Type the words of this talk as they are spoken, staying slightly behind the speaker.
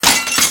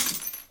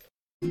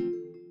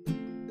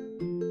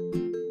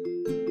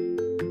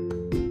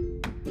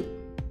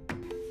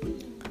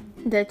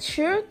The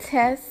true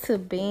test to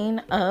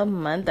being a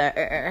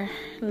mother.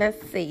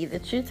 Let's see. The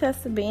true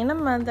test to being a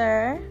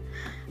mother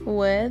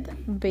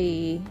would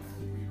be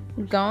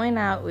going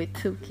out with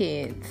 2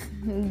 kids,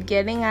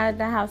 getting out of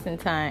the house in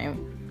time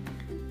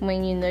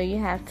when you know you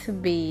have to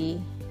be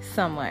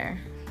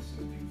somewhere,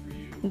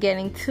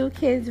 getting 2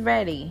 kids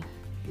ready.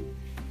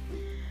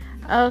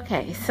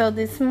 Okay, so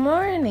this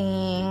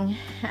morning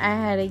I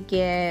had to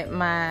get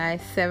my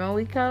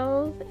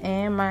 7-week-old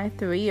and my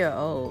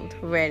 3-year-old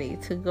ready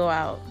to go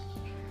out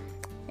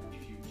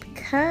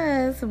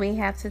because we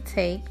have to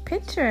take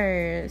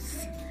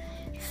pictures.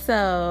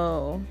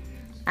 So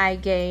I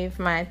gave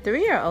my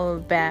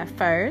 3-year-old bath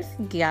first,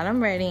 got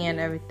him ready and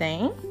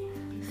everything,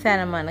 sat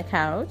him on the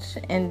couch,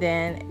 and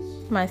then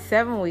my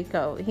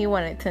 7-week-old, he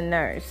wanted to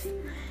nurse.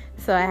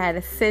 So I had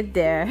to sit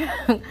there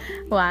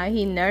while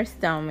he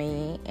nursed on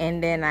me,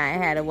 and then I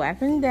had to wipe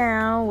him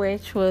down,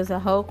 which was a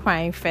whole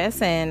crying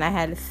fest, and I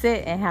had to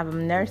sit and have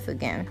him nurse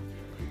again.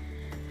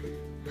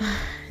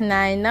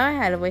 Now I know I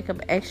had to wake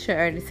up extra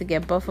early to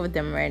get both of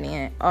them ready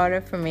in order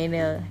for me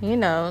to,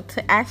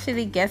 to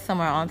actually get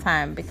somewhere on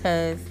time,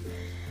 because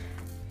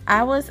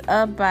I was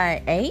up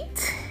by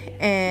 8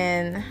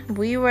 and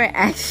we were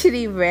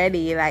actually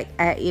ready like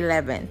at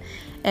 11.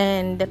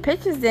 And the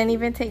pictures didn't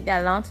even take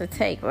that long to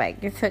take.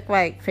 Like, it took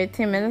like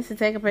 15 minutes to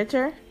take a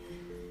picture.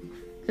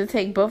 To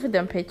take both of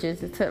them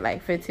pictures, it took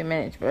like 15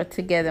 minutes. But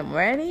to get them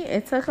ready,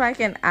 it took like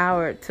an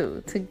hour or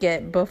 2 to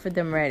get both of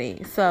them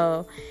ready.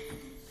 So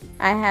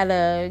I had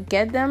to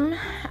get them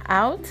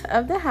out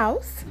of the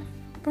house.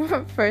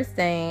 First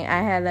thing,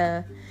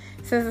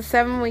 since the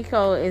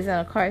 7-week-old is in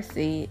a car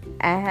seat,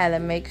 I had to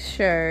make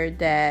sure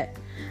that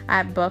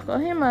I buckle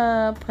him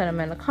up, put him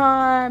in the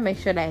car, make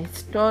sure that his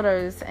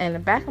strollers in the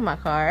back of my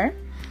car.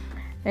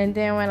 And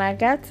then when I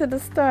got to the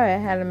store, I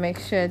had to make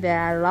sure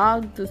that I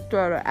logged the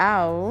stroller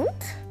out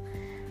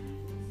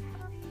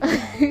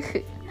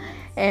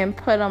and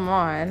put them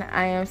on.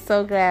 I am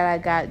so glad I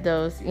got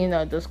those,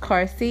 those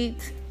car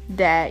seats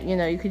that,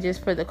 you could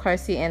just put the car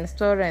seat in the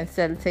stroller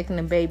instead of taking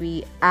the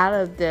baby out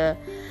of the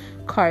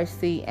car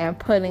seat and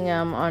putting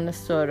them on the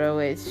stroller,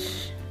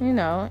 which,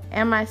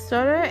 and my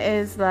stroller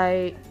is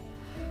like,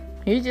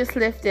 you just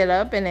lift it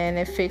up and then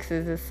it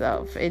fixes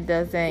itself. You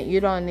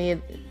don't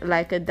need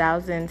like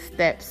 1,000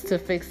 steps to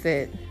fix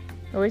it,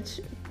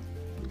 which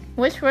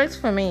works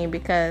for me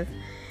because,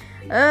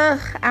 I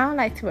don't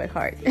like to work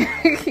hard.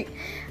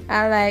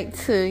 I like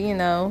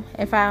to,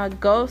 if I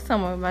go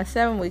somewhere with my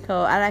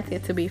 7-week-old, I like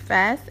it to be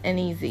fast and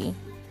easy.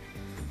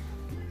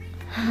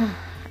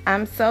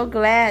 I'm so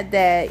glad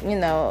that,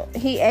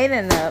 he ate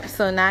enough,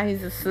 so now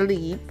he's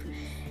asleep.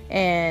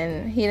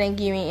 And he didn't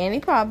give me any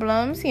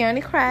problems. He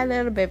only cried a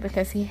little bit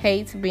because he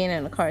hates being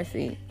in the car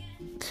seat.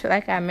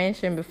 Like I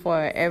mentioned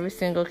before, every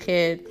single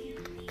kid,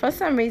 for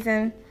some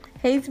reason,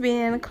 hates being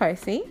in the car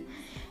seat.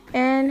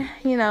 And,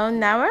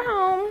 now we're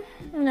home.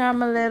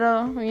 I'm a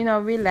little,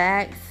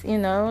 relaxed,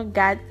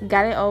 got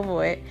it over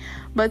with.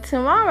 But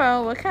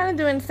tomorrow, we're kind of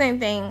doing the same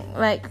thing,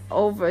 like,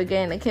 over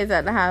again, the kids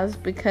at the house,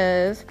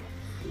 because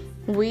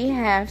we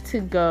have to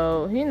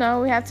go,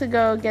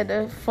 get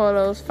the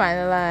photos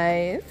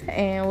finalized,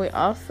 and we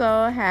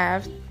also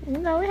have,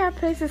 we have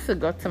places to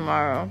go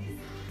tomorrow,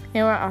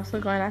 and we're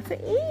also going out to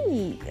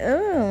eat.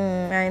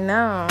 I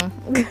know.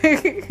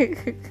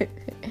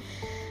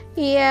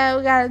 Yeah,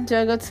 we gotta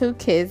juggle 2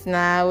 kids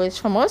now, which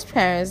for most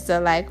parents,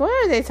 they're like, what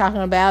are they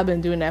talking about? I've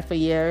been doing that for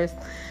years.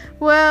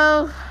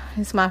 Well,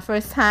 it's my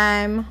first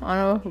time on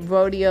a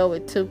rodeo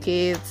with 2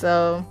 kids,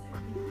 so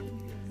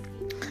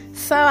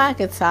I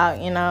could talk,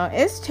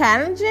 it's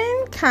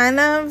challenging, kind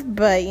of,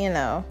 but,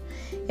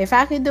 if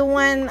I could do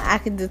 1, I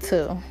could do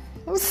 2.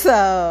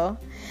 So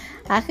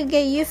I could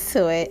get used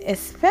to it,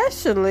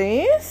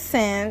 especially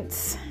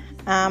since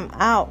I'm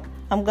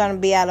going to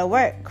be out of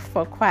work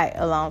for quite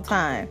a long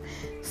time.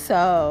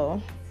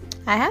 So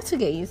I have to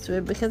get used to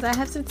it because I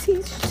have to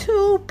teach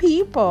 2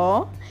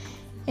 people,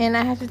 and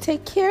I have to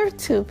take care of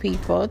 2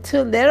 people,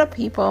 2 little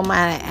people,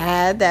 might I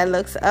add, that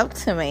looks up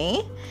to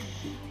me.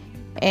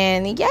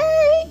 And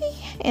yay!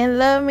 And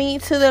love me,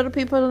 2 little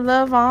people to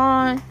love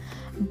on.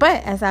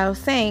 But as I was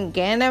saying,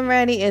 getting them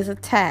ready is a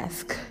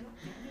task.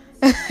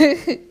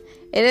 It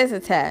is a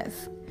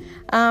task.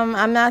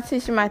 I'm not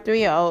teaching my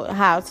 3-year-old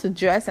how to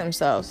dress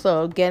himself,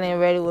 so getting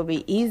ready will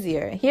be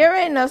easier. He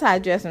already knows how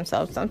to dress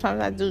himself.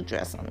 Sometimes I do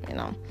dress him,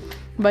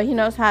 But he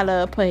knows how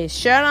to put his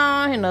shirt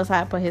on. He knows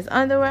how to put his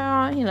underwear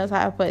on. He knows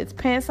how to put his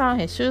pants on,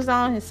 his shoes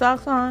on, his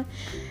socks on.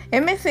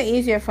 It makes it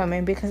easier for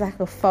me because I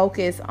could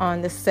focus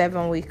on the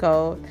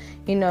 7-week-old,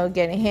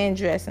 getting him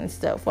dressed and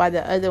stuff, while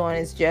the other one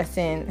is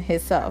dressing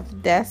himself.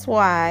 That's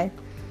why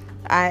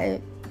I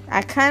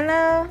kind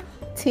of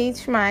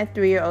teach my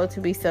 3-year-old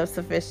to be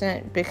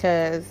self-sufficient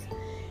because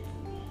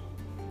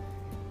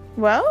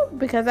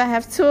I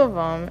have 2 of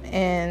them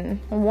and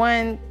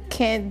 1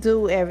 can't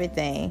do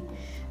everything.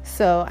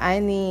 So I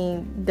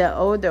need the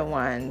older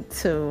one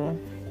to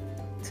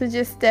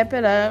just step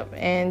it up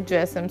and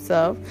dress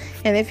himself.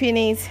 And if he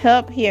needs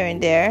help here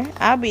and there,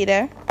 I'll be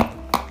there.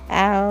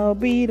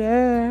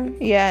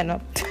 Yeah, I know.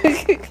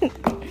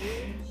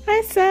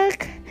 I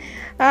suck.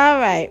 All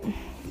right.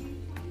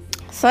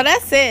 So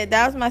that's it.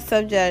 That was my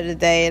subject of the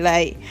day.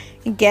 Like,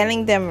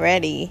 getting them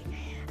ready.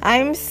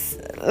 I'm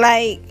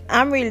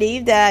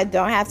relieved that I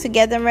don't have to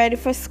get them ready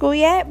for school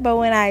yet. But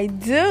when I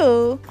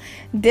do,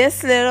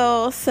 this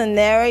little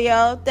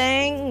scenario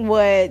thing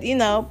would,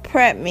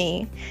 prep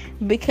me.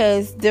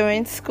 Because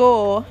during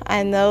school,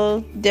 I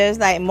know there's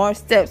like more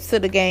steps to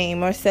the game.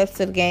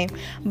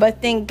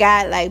 But thank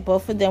God, like,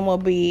 both of them will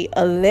be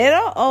a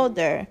little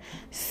older.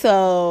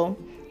 So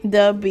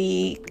they'll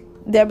be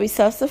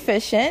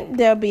self-sufficient.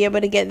 They'll be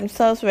able to get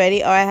themselves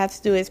ready. All I have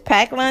to do is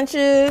pack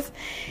lunches,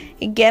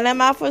 get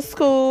them out for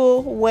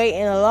school, wait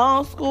in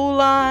long school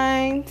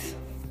lines.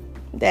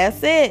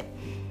 That's it.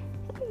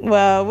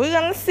 Well, we're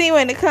going to see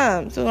when it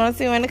comes.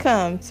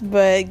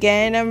 But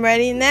getting them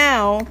ready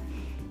now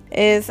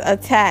is a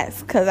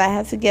task because I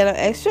have to get up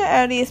extra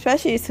early,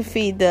 especially to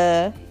feed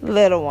the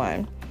little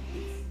one.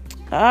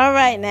 All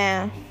right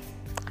now.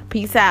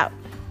 Peace out.